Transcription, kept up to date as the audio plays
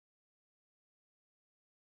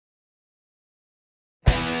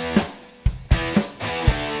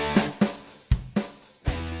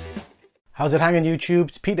How's it hanging, YouTube?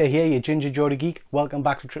 It's Peter here, your Ginger Geordie geek. Welcome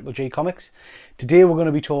back to Triple J Comics. Today we're going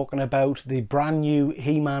to be talking about the brand new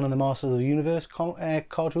He-Man and the Masters of the Universe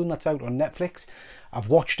cartoon that's out on Netflix. I've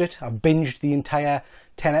watched it, I've binged the entire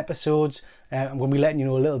 10 episodes, and we'll be letting you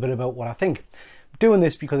know a little bit about what I think. I'm doing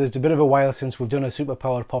this because it's a bit of a while since we've done a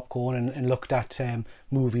Superpowered Popcorn and looked at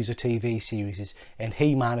movies or TV series, and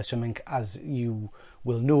He-Man is something, as you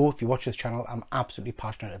will know if you watch this channel, I'm absolutely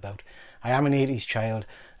passionate about. I am an 80s child,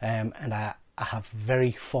 and I have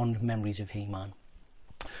very fond memories of He-Man.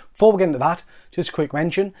 Before we get into that, just a quick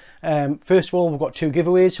mention. First of all, we've got 2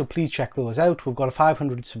 giveaways, so please check those out. We've got a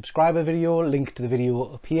 500 subscriber video, link to the video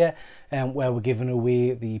up here, where we're giving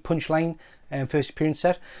away the Punchline first appearance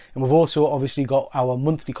set. And we've also obviously got our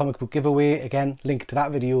monthly comic book giveaway, again, link to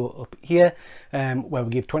that video up here, where we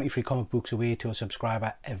give 23 comic books away to a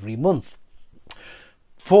subscriber every month.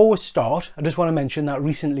 Before we start, I just want to mention that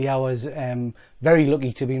recently I was very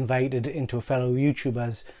lucky to be invited into a fellow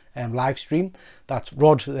YouTuber's live stream. That's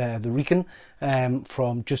Rod the Rican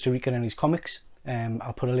from Just a Rican and his comics.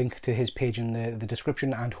 I'll put a link to his page in the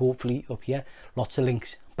description and hopefully up here. Lots of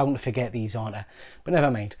links. Bound to forget these, aren't I? But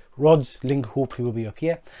never mind. Rod's link hopefully will be up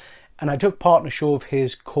here. And I took part in a show of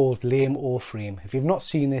his called Lame or Frame. If you've not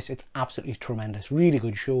seen this, it's absolutely tremendous. Really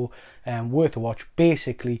good show, worth a watch.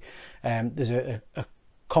 Basically, there's a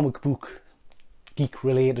comic book geek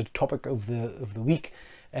related topic of the week,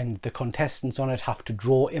 and the contestants on it have to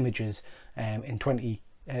draw images in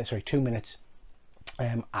 2 minutes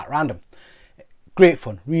at random. Great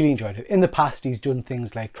fun, really enjoyed it. In the past he's done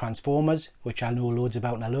things like Transformers, which I know loads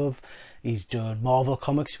about and I love. He's done Marvel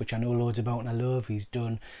Comics, which I know loads about and I love. He's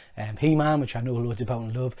done He-Man, which I know loads about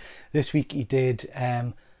and love. This week he did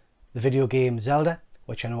the video game Zelda,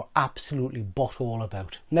 which I know absolutely bot all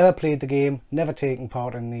about. Never played the game, never taken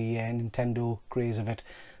part in the Nintendo craze of it,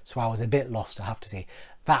 so I was a bit lost, I have to say.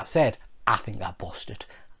 That said, I think I bossed it.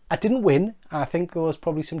 I didn't win, and I think there was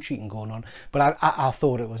probably some cheating going on, but I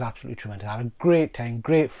thought it was absolutely tremendous. I had a great time,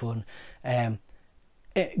 great fun,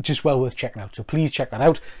 just well worth checking out, so please check that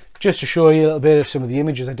out. Just to show you a little bit of some of the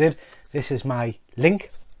images I did, this is my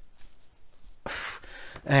link.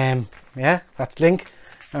 Yeah, that's Link.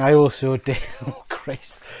 And I also did, oh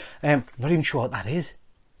Christ, I'm not even sure what that is.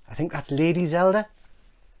 I think that's Lady Zelda.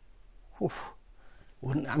 Oof.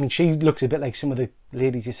 I mean, she looks a bit like some of the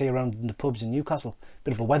ladies you see around in the pubs in Newcastle.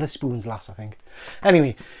 Bit of a Weatherspoons lass, I think.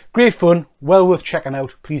 Anyway, great fun, well worth checking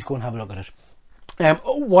out. Please go and have a look at it.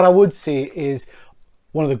 What I would say is,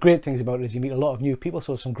 one of the great things about it is you meet a lot of new people,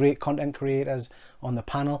 so some great content creators on the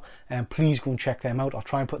panel, and please go and check them out. I'll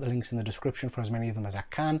try and put the links in the description for as many of them as I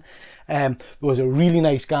can. There was a really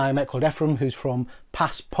nice guy I met called Ephraim, who's from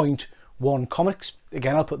Past Point One Comics.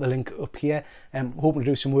 Again, I'll put the link up here. Hoping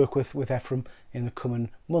to do some work with Ephraim in the coming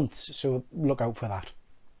months, so look out for that.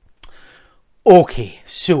 Okay,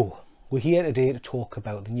 so we're here today to talk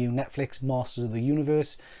about the new Netflix Masters of the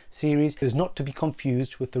Universe series. It's not to be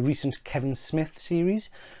confused with the recent Kevin Smith series.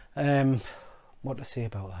 What to say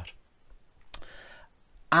about that?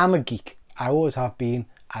 I'm a geek. I always have been.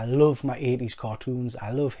 I love my 80s cartoons.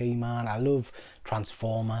 I love He-Man. I love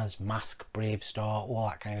Transformers, Mask, Brave Star, all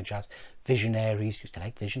that kind of jazz. Visionaries. Used to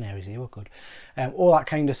like Visionaries. They were good. All that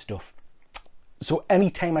kind of stuff. So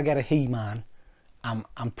anytime I get a He-Man,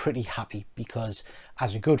 I'm pretty happy, because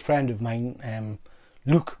as a good friend of mine,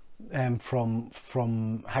 Luke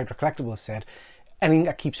from Hydra Collectibles said, anything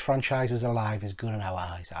that keeps franchises alive is good in our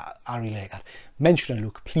eyes. I really like that. Mentioning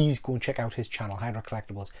Luke, please go and check out his channel, Hydra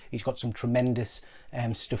Collectibles. He's got some tremendous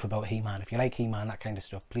stuff about He-Man. If you like He-Man, that kind of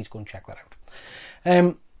stuff, please go and check that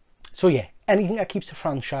out. So yeah, anything that keeps a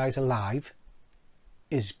franchise alive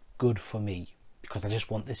is good for me, because I just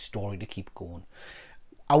want this story to keep going.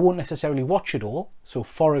 I won't necessarily watch it all. So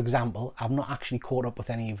for example, I've not actually caught up with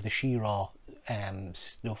any of the She-Ra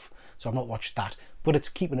stuff, so I've not watched that, but it's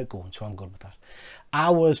keeping it going, so I'm good with that. I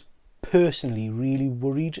was personally really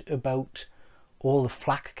worried about all the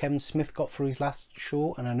flack Kevin Smith got for his last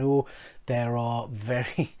show, and I know there are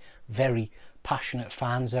very, very passionate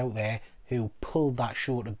fans out there who pulled that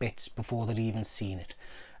show to bits before they'd even seen it.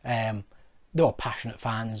 There were passionate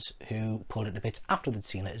fans who pulled it to bits after they'd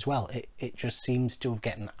seen it as well. It just seems to have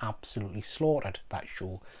gotten absolutely slaughtered, that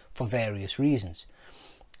show, for various reasons.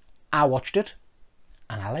 I watched it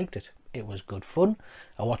and I liked it. It was good fun.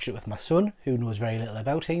 I watched it with my son, who knows very little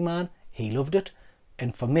about He-Man. He loved it.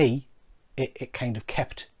 And for me, it kind of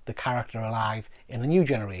kept the character alive in the new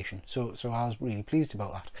generation. So I was really pleased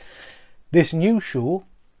about that. This new show,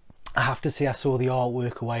 I have to say, I saw the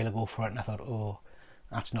artwork a while ago for it and I thought, oh,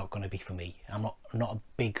 that's not going to be for me. I'm not a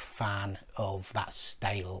big fan of that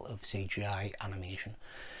style of CGI animation.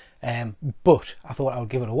 But I thought I would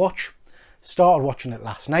give it a watch. Started watching it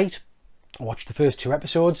last night. I watched the first 2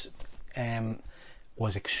 episodes,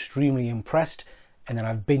 was extremely impressed, and then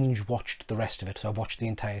I've binge watched the rest of it. So I've watched the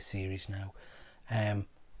entire series now, and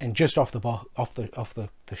just off the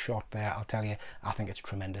shot there, I'll tell you, I think it's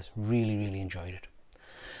tremendous. Really enjoyed it.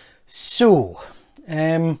 So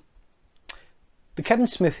the Kevin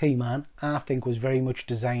Smith He-Man, I think, was very much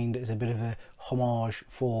designed as a bit of a homage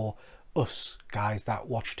for us guys that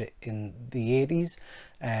watched it in the 80s.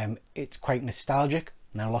 It's quite nostalgic.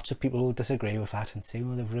 Now lots of people will disagree with that and say,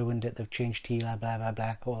 oh, they've ruined it, they've changed Teela, blah blah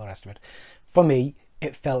blah, all the rest of it. For me,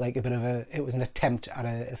 it felt like it was an attempt at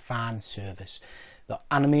a fan service. The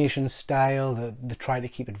animation style, they tried to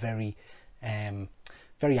keep it very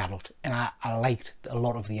adult, and I liked a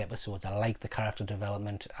lot of the episodes. I liked the character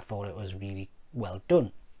development. I thought it was really well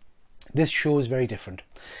done. This show is very different.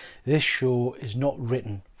 This show is not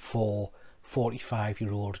written for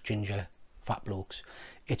 45-year-old ginger fat blokes.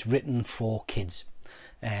 It's written for kids.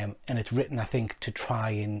 And it's written, I think, to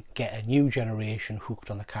try and get a new generation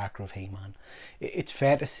hooked on the character of He-Man. It's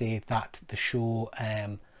fair to say that the show,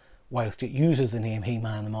 whilst it uses the name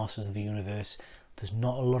He-Man and the Masters of the Universe, there's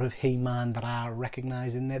not a lot of He-Man that I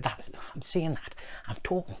recognise in there. I'm saying that. I'm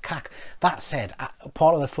talking cack. That said,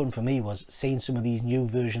 part of the fun for me was seeing some of these new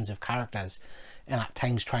versions of characters and at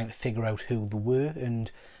times trying to figure out who they were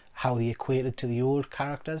and how they equated to the old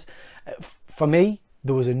characters. For me,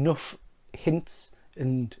 there was enough hints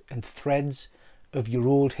and threads of your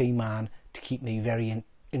old He-Man to keep me very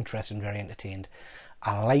interested and very entertained.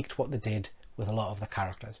 I liked what they did with a lot of the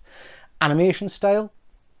characters. Animation style,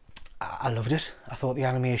 I loved it. I thought the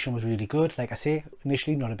animation was really good. Like I say,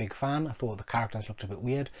 initially not a big fan. I thought the characters looked a bit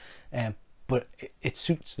weird, but it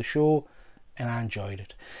suits the show and I enjoyed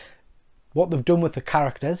it. What they've done with the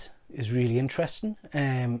characters is really interesting.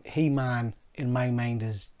 He-Man, in my mind,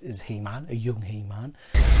 is He-Man, a young He-Man.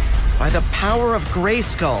 By the power of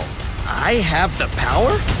Grayskull, I have the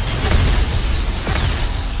power?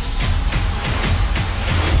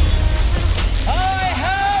 I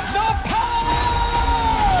have the power!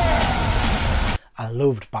 I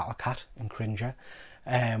loved Battle Cat and Cringer.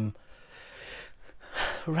 Ram,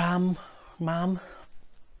 Mam.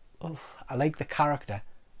 Oh, I like the character.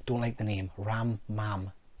 Don't like the name. Ram,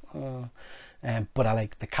 Mam. But I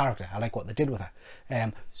like the character. I like what they did with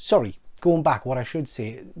her. Sorry. Going back, what I should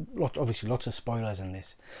say, obviously lots of spoilers in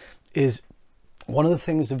this, is one of the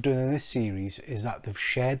things they've done in this series is that they've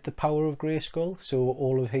shared the power of Grayskull. So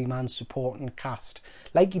all of He-Man's supporting cast,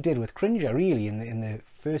 like you did with Cringer really in the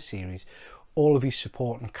first series, all of his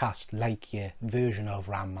supporting cast, like your version of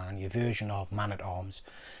Ram-Man, your version of Man-at-Arms,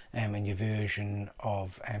 and your version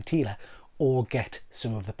of Teela, all get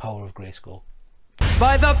some of the power of Grayskull.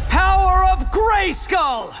 By the power of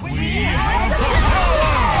Grayskull! We have the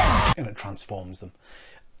power! And it transforms them.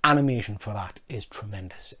 Animation for that is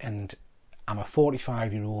tremendous, and I'm a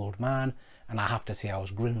 45-year-old man, and I have to say I was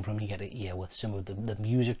grinning from ear to ear with some of the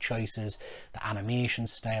music choices, the animation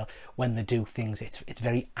style. When they do things, it's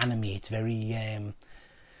very anime, it's very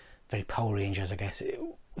Power Rangers, I guess.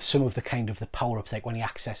 Some of the kind of the power-ups, like when he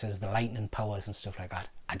accesses the lightning powers and stuff like that,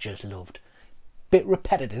 I just loved. Bit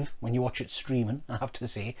repetitive when you watch it streaming, I have to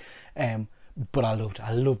say, but I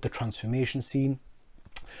loved the transformation scene.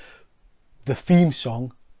 The theme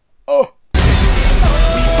song, oh! We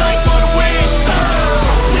fight for the win.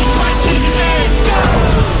 We fight to the end.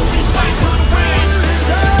 We fight for the win.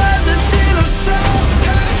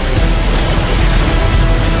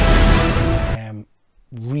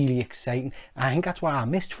 Really exciting. I think that's what I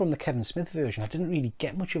missed from the Kevin Smith version. I didn't really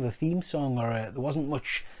get much of a theme song, or there wasn't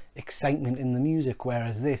much excitement in the music,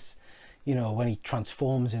 whereas this, you know, when he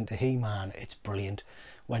transforms into He-Man, it's brilliant.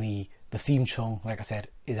 When the theme song, like I said,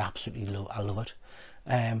 is absolutely I love it.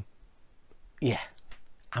 Yeah,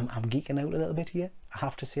 I'm geeking out a little bit here. I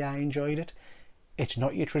have to say I enjoyed it. It's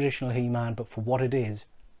not your traditional He-Man, but for what it is,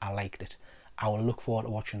 I liked it. I will look forward to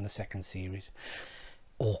watching the second series.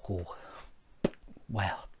 Orko.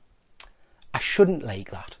 Well, I shouldn't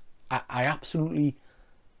like that. I absolutely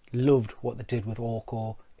loved what they did with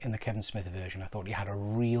Orko in the Kevin Smith version. I thought he had a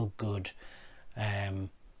real good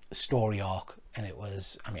story arc, and it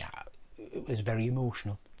was, I mean, it was very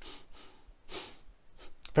emotional.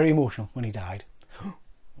 Very emotional when he died.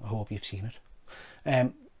 I hope you've seen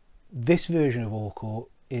it. This version of Orko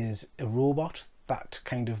is a robot that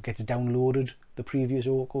kind of gets downloaded the previous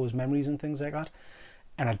Orko's memories and things like that,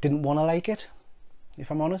 and I didn't want to like it, if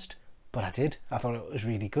I'm honest, but I did. I thought it was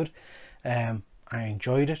really good. I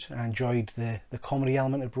enjoyed it. I enjoyed the comedy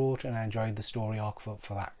element it brought, and I enjoyed the story arc for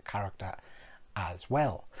that character as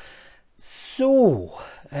well. So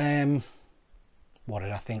what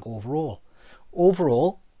did I think overall?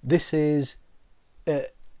 Overall, This is a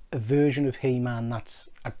version of He-Man that's,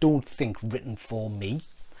 I don't think, written for me.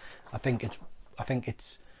 I think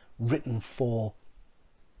it's written for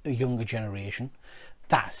a younger generation.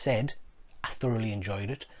 That said, I thoroughly enjoyed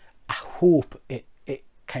it. I hope it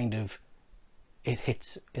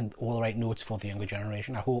hits in all the right notes for the younger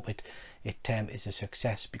generation. I hope it is a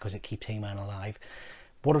success because it keeps He-Man alive.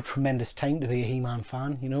 What a tremendous time to be a He-Man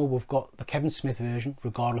fan. You know, we've got the Kevin Smith version,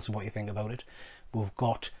 regardless of what you think about it. We've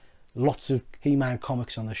got lots of He-Man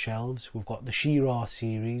comics on the shelves. We've got the She-Ra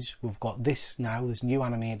series. We've got this now, this new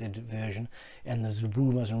animated version, and there's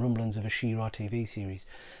rumours and rumblings of a She-Ra TV series.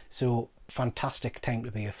 So fantastic time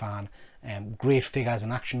to be a fan. Great figures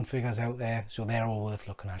and action figures out there, so they're all worth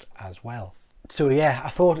looking at as well. So yeah, I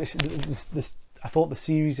thought the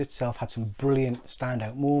series itself had some brilliant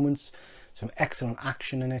standout moments, some excellent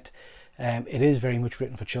action in it. It is very much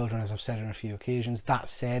written for children, as I've said on a few occasions. That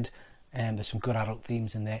said, there's some good adult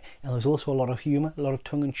themes in there, and there's also a lot of humour, a lot of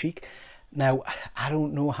tongue-in-cheek. Now, I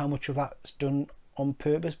don't know how much of that's done on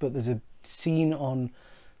purpose, but there's a scene on,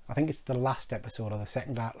 I think it's the last episode or the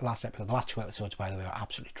second last episode. The last two episodes, by the way, are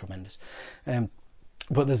absolutely tremendous.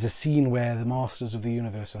 But there's a scene where the Masters of the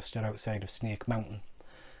Universe are stood outside of Snake Mountain,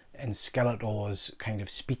 and Skeletor's kind of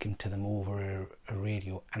speaking to them over a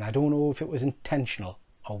radio. And I don't know if it was intentional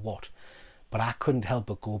or what, but I couldn't help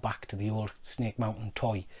but go back to the old Snake Mountain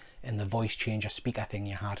toy and the voice changer speaker thing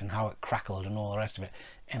you had and how it crackled and all the rest of it.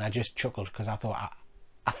 And I just chuckled because I thought,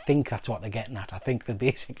 I think that's what they're getting at. I think they're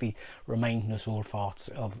basically reminding us old farts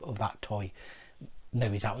of that toy.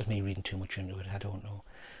 Maybe that was me reading too much into it, I don't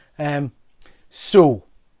know. So,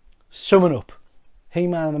 summing up,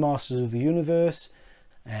 He-Man and the Masters of the Universe.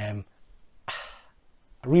 I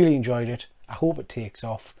really enjoyed it. I hope it takes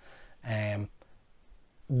off.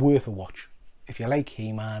 Worth a watch. If you like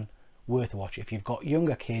He-Man, worth a watch. If you've got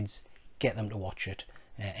younger kids, get them to watch it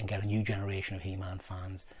and get a new generation of He-Man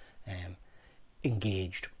fans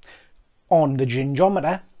engaged. On the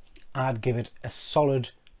gingometer, I'd give it a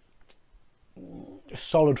solid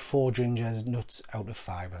 4 gingers nuts out of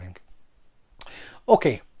 5, I think.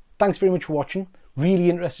 Okay, thanks very much for watching. Really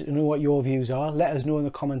interested to know what your views are. Let us know in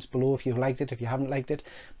the comments below if you've liked it, if you haven't liked it.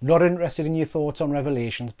 Not interested in your thoughts on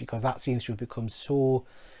Revelations, because that seems to have become so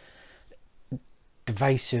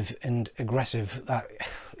divisive and aggressive that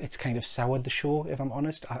it's kind of soured the show, if I'm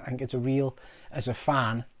honest. I think it's a real, as a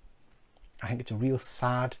fan, I think it's a real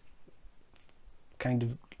sad kind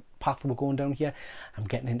of path we're going down here. I'm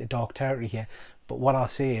getting into dark territory here, but what I'll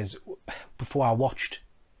say is, before I watched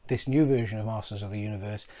this new version of Masters of the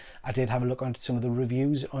Universe, I did have a look onto some of the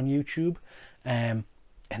reviews on YouTube, and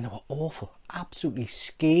they were awful, absolutely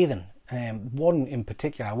scathing. One in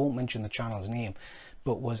particular, I won't mention the channel's name,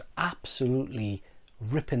 but was absolutely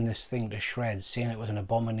ripping this thing to shreds, saying it was an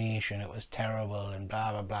abomination, it was terrible, and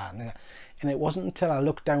blah blah blah. And it wasn't until I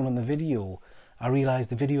looked down on the video I realised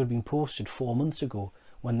the video had been posted 4 months ago,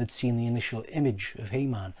 when they'd seen the initial image of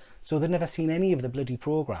He-Man. So they'd never seen any of the bloody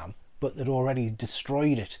programme, but they'd already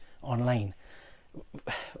destroyed it online.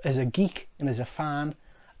 As a geek and as a fan,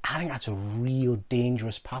 I think that's a real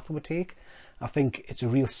dangerous path we take. I think it's a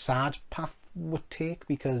real sad path we take,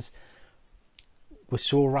 because we're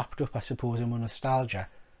so wrapped up, I suppose, in nostalgia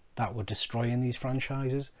that we're destroying these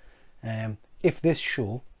franchises. If this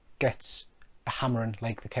show gets a hammering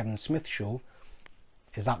like the Kevin Smith show,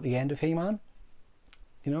 is that the end of He-Man?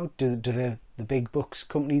 You know, do the big books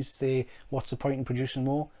companies say, what's the point in producing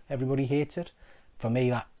more? Everybody hates it. For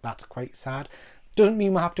me, that's quite sad. Doesn't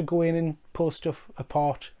mean we have to go in and pull stuff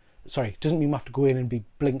apart. Sorry, doesn't mean we have to go in and be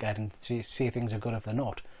blinkered and say things are good if they're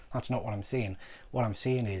not. That's not what I'm saying. What I'm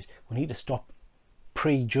saying is, we need to stop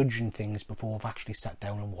prejudging things before we've actually sat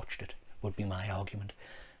down and watched it, would be my argument.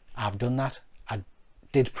 I've done that. I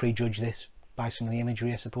did prejudge this by some of the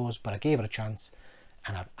imagery, I suppose, but I gave it a chance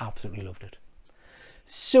and I've absolutely loved it.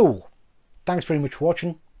 So, thanks very much for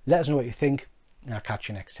watching. Let us know what you think, and I'll catch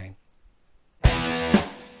you next time.